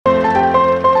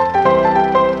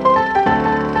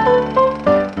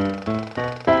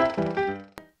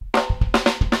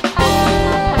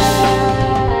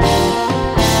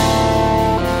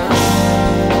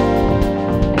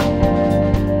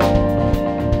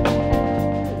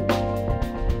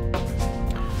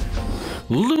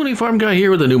Lumini Farm Guy here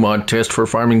with a new mod test for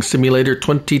Farming Simulator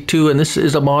 22, and this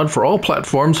is a mod for all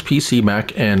platforms, PC,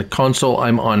 Mac, and console.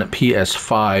 I'm on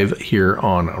PS5 here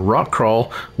on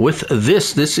Rockcrawl with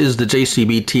this. This is the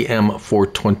JCB TM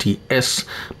 420S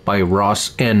by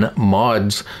RossN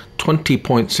Mods,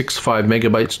 20.65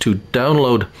 megabytes to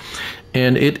download,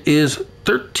 and it is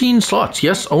 13 slots.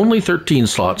 Yes, only 13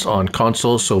 slots on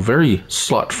console, so very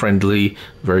slot friendly,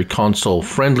 very console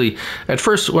friendly. At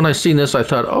first, when I seen this, I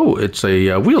thought, oh, it's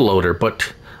a wheel loader,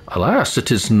 but alas,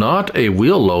 it is not a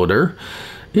wheel loader.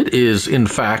 It is, in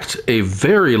fact, a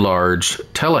very large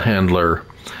telehandler,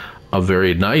 a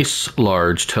very nice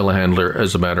large telehandler,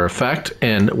 as a matter of fact,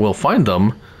 and we'll find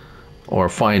them, or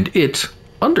find it,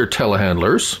 under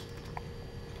telehandlers.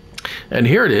 And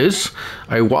here it is,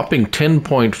 a whopping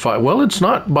 10.5. Well, it's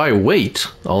not by weight,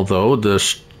 although the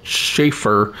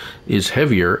Schaefer is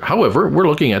heavier. However, we're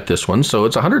looking at this one, so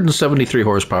it's 173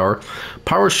 horsepower,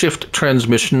 power shift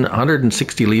transmission,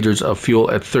 160 liters of fuel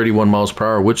at 31 miles per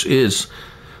hour, which is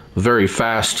very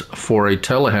fast for a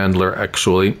telehandler,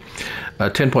 actually.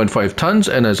 10.5 tons,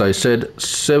 and as I said,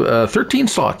 13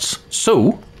 slots.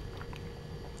 So,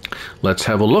 let's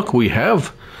have a look. We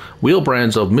have wheel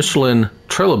brands of Michelin,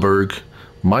 Trelleborg,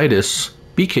 Midas,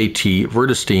 BKT,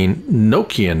 Vredestein,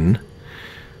 Nokian,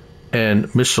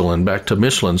 and Michelin. Back to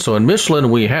Michelin. So in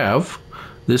Michelin we have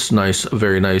this nice,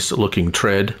 very nice looking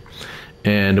tread,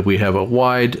 and we have a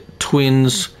wide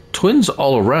twins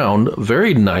all around,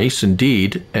 very nice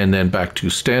indeed, and then back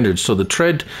to standard. So the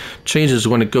tread changes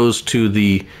when it goes to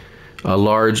the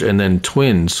large and then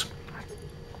twins.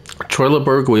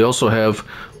 Trelleborg, we also have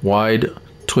wide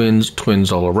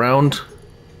twins all around.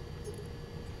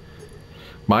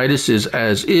 Midas is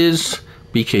as is,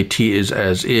 BKT is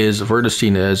as is,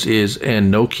 Vredestein as is,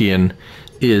 and Nokian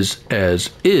is as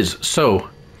is. So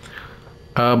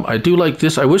I do like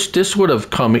this. I wish this would have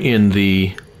come in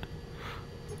the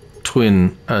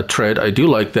twin tread. I do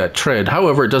like that tread.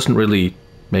 However, it doesn't really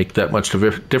make that much of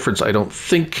a difference, I don't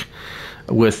think,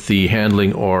 with the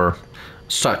handling or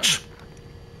such.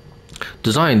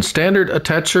 Design standard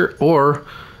attacher or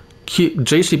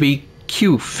JCB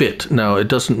Q-Fit. Now, it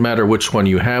doesn't matter which one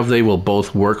you have. They will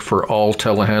both work for all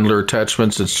telehandler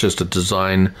attachments. It's just a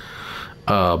design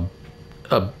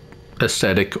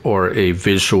aesthetic or a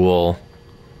visual,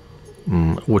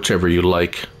 whichever you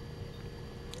like.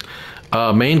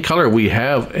 Main color, we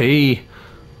have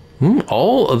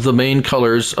all of the main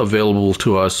colors available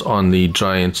to us on the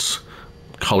Giants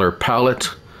color palette.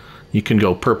 You can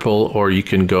go purple or you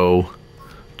can go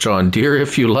John Deere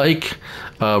if you like.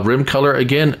 Rim color,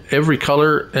 again, every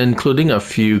color, including a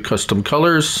few custom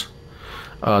colors.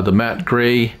 The matte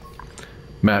gray,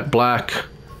 matte black,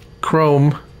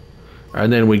 chrome,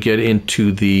 and then we get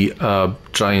into the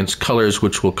Giants colors,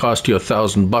 which will cost you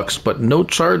 $1,000, but no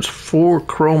charge for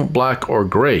chrome, black, or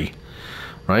gray,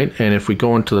 right? And if we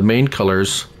go into the main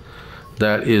colors,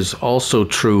 that is also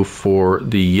true for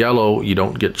the yellow. You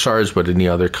don't get charged, but any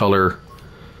other color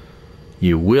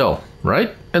you will,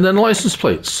 right? And then license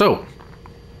plates. So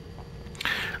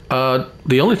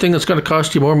the only thing that's going to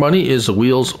cost you more money is the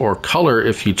wheels or color,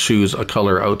 if you choose a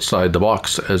color outside the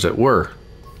box, as it were.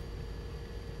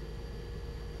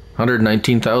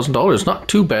 $119,000, not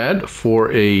too bad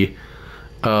for a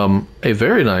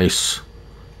very nice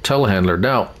telehandler.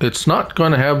 Now, it's not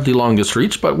going to have the longest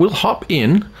reach, but we'll hop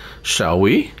in, shall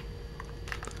we?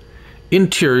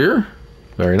 Interior,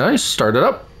 very nice. Start it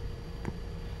up.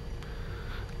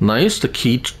 Nice. The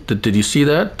key, did you see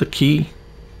that? The key.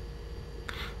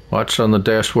 Watch on the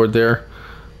dashboard there.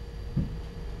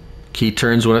 Key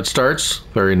turns when it starts.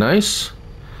 Very nice.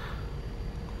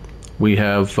 We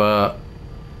have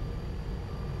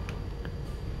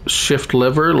shift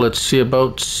lever. Let's see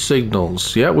about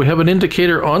signals. Yeah, we have an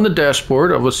indicator on the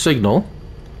dashboard of a signal.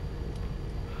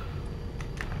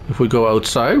 If we go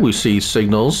outside, we see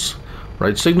signals.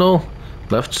 Right signal,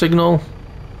 left signal.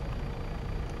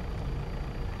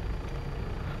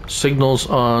 Signals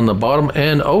on the bottom,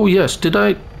 and oh yes, did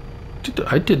I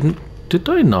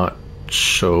not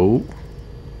show?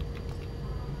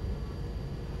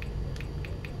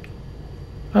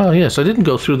 Oh yes, I didn't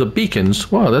go through the beacons.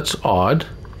 Wow, that's odd.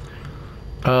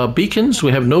 Beacons,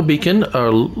 we have no beacon,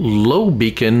 low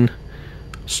beacon,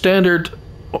 standard,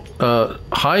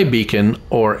 high beacon,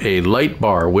 or a light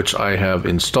bar, which I have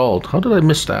installed. How did I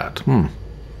miss that?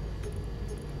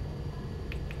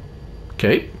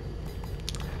 Okay.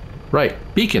 Right,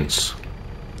 beacons.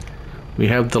 We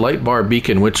have the light bar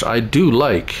beacon, which I do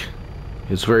like.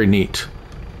 It's very neat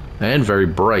and very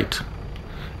bright.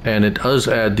 And it does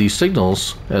add these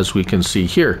signals, as we can see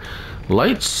here.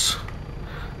 Lights,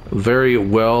 very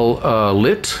well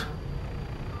lit.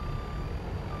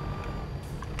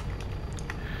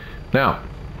 Now,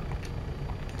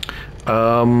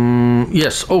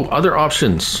 yes, oh, other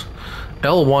options.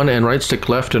 L1 and right stick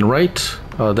left and right.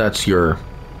 That's your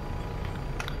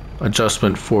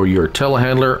adjustment for your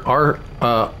telehandler.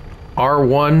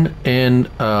 R1 and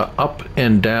up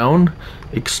and down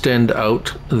extend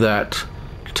out that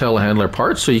telehandler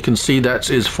part, so you can see that's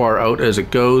as far out as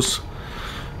it goes.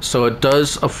 So it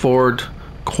does afford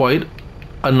quite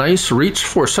a nice reach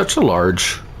for such a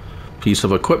large piece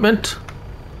of equipment.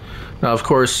 Now, of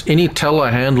course, any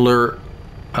telehandler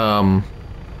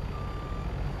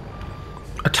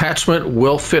attachment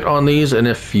will fit on these, and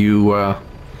if you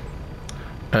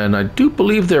and I do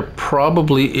believe there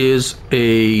probably is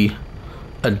a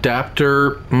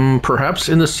adapter, perhaps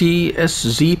in the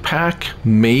CSZ pack,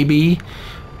 maybe,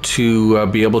 to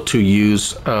be able to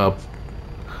use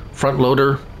front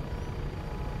loader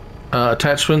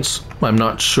attachments. I'm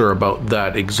not sure about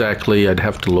that exactly. I'd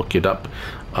have to look it up.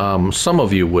 Some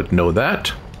of you would know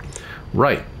that.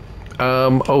 Right.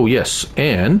 Oh, yes.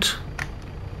 And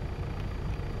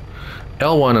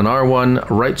L1 and R1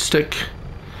 right stick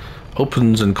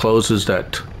opens and closes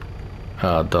that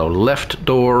the left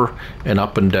door, and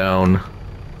up and down.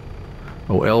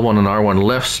 Oh, L1 and R1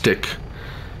 left stick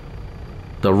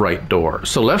the right door.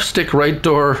 So left stick right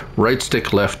door, right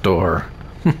stick left door.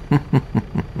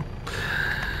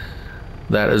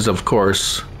 That is, of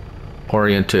course,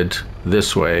 oriented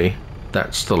this way.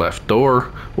 That's the left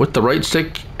door with the right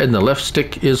stick, and the left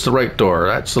stick is the right door.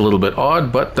 That's a little bit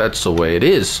odd, but that's the way it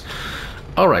is.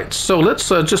 All right, so let's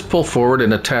just pull forward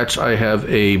and attach. I have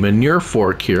a manure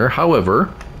fork here. However,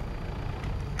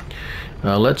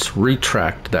 let's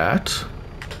retract that.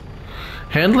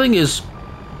 Handling is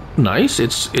nice.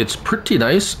 It's pretty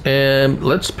nice. And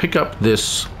let's pick up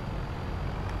this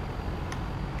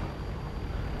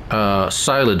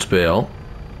silage bale.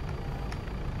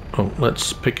 Oh,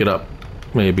 let's pick it up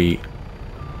maybe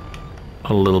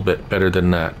a little bit better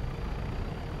than that.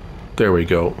 There we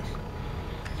go.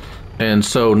 And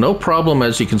so no problem,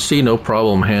 as you can see, no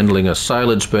problem handling a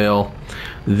silage bale.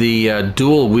 The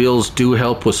dual wheels do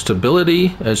help with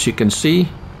stability, as you can see.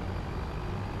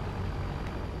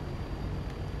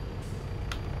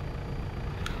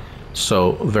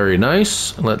 So very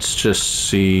nice. Let's just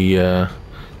see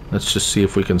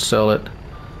if we can sell it.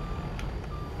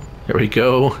 There we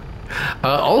go.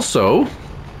 Also,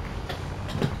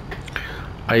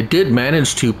 I did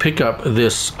manage to pick up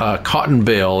this cotton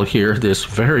bale here, this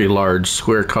very large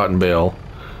square cotton bale,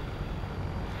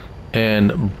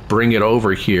 and bring it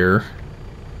over here.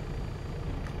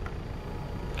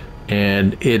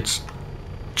 And it's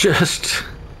just,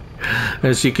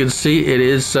 as you can see, it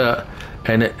is, as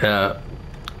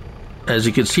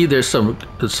you can see, there's some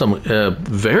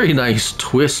very nice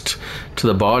twist to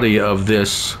the body of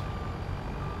this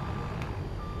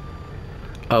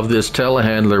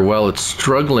telehandler. While it's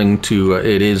struggling to,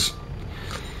 it is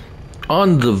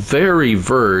on the very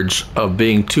verge of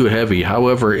being too heavy.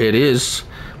 However, it is,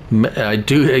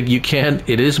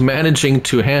 it is managing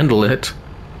to handle it,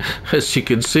 as you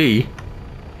can see.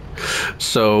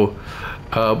 So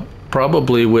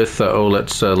probably with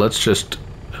let's just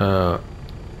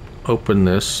open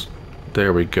this.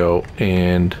 There we go,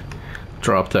 and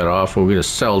drop that off. We're going to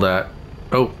sell that.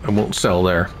 Oh, I won't sell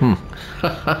there.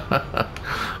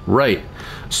 Right.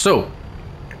 So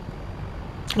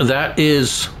that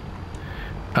is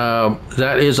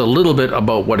a little bit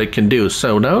about what it can do.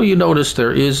 So now you notice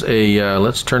there is a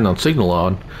let's turn the signal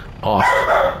off.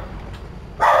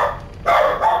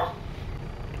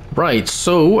 Right.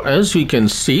 So as we can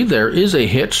see, there is a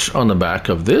hitch on the back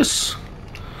of this.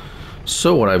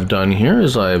 So what I've done here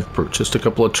is I've purchased a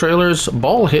couple of trailers.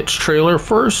 Ball hitch trailer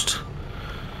first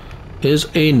is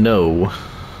a no.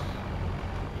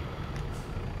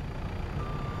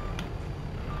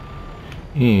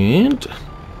 And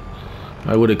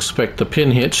I would expect the pin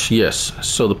hitch, yes.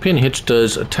 So the pin hitch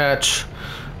does attach,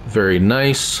 very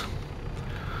nice.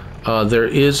 There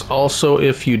is also,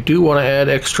 if you do want to add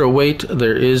extra weight,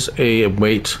 there is a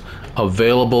weight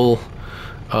available,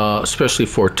 especially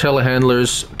for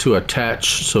telehandlers, to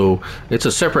attach. So it's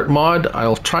a separate mod.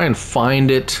 I'll try and find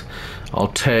it. I'll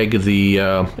tag the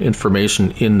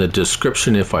information in the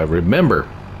description if I remember.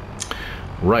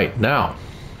 Right, now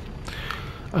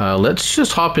let's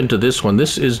just hop into this one.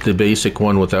 This is the basic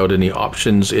one without any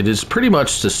options. It is pretty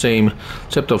much the same,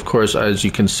 except of course, as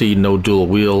you can see, no dual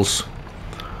wheels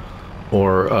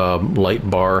or light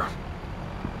bar,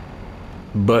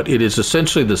 but it is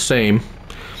essentially the same.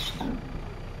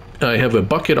 I have a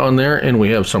bucket on there, and we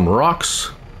have some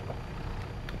rocks.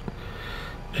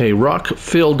 A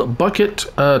rock-filled bucket,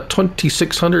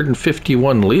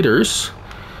 2,651 liters.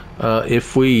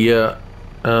 If we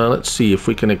Let's see if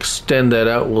we can extend that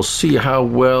out. We'll see how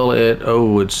well it...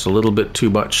 Oh, it's a little bit too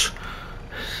much.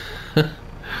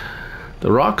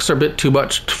 The rocks are a bit too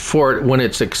much for it when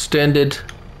it's extended.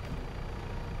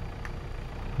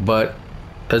 But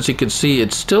as you can see,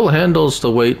 it still handles the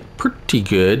weight pretty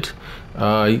good.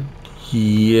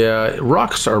 Yeah,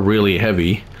 rocks are really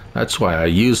heavy. That's why I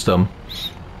use them.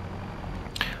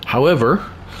 However,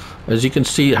 as you can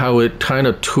see how it kind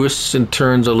of twists and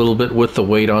turns a little bit with the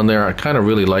weight on there, I kind of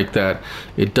really like that.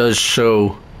 It does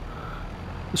show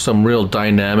some real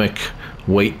dynamic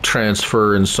weight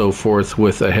transfer and so forth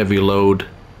with a heavy load.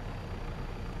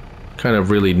 Kind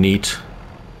of really neat.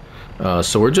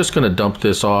 So we're just going to dump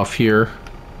this off here.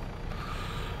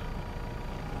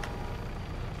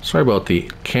 Sorry about the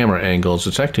camera angles,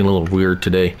 it's acting a little weird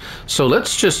today. So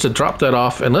let's just drop that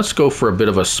off and let's go for a bit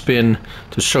of a spin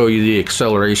to show you the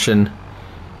acceleration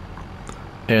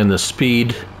and the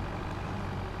speed.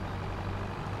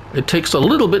 It takes a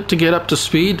little bit to get up to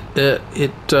speed.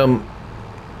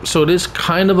 So it is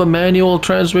kind of a manual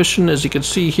transmission, as you can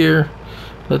see here.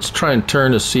 Let's try and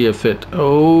turn to see if it...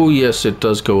 Oh yes, it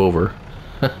does go over.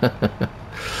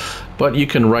 But you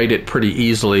can write it pretty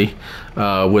easily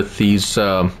with these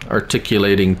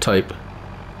articulating type.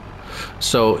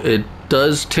 So it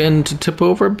does tend to tip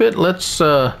over a bit. Let's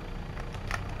try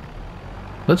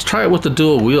it with the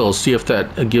dual wheels, see if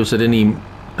that gives it any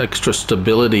extra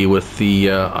stability with the...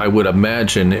 I would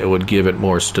imagine it would give it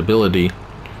more stability.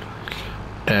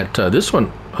 At this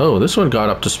one, oh, this one got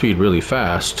up to speed really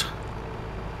fast.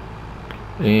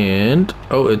 And,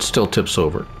 oh, it still tips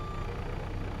over.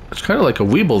 It's kind of like a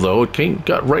Weeble though. It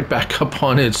got right back up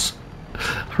on its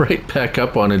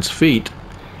feet.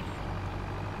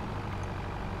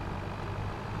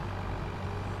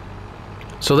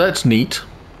 So that's neat.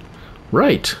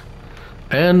 Right.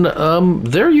 And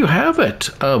there you have it.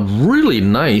 A really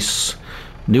nice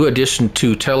new addition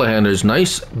to telehandlers.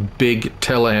 Nice big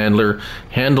telehandler.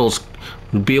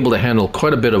 Would be able to handle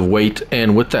quite a bit of weight,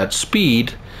 and with that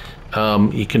speed,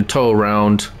 you can tow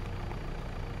around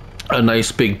a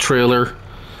nice big trailer,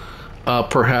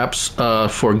 perhaps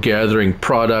for gathering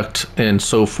product and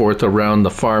so forth around the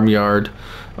farmyard,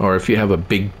 or if you have a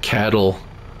big cattle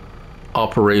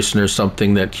operation or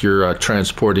something that you're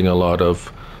transporting a lot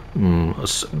of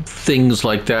things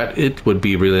like that. It would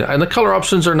be really... And the color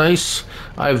options are nice.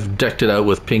 I've decked it out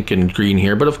with pink and green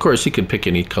here, but of course you can pick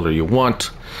any color you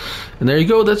want. And there you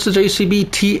go. That's the JCB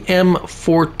TM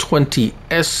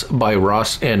 420S by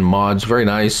RossN Mods. Very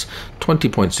nice.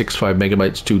 20.65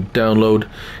 megabytes to download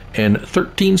and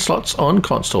 13 slots on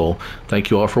console. Thank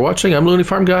you all for watching. I'm Looney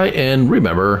Farm Guy, and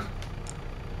remember,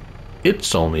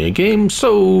 it's only a game,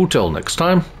 so till next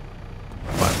time,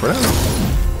 bye for now.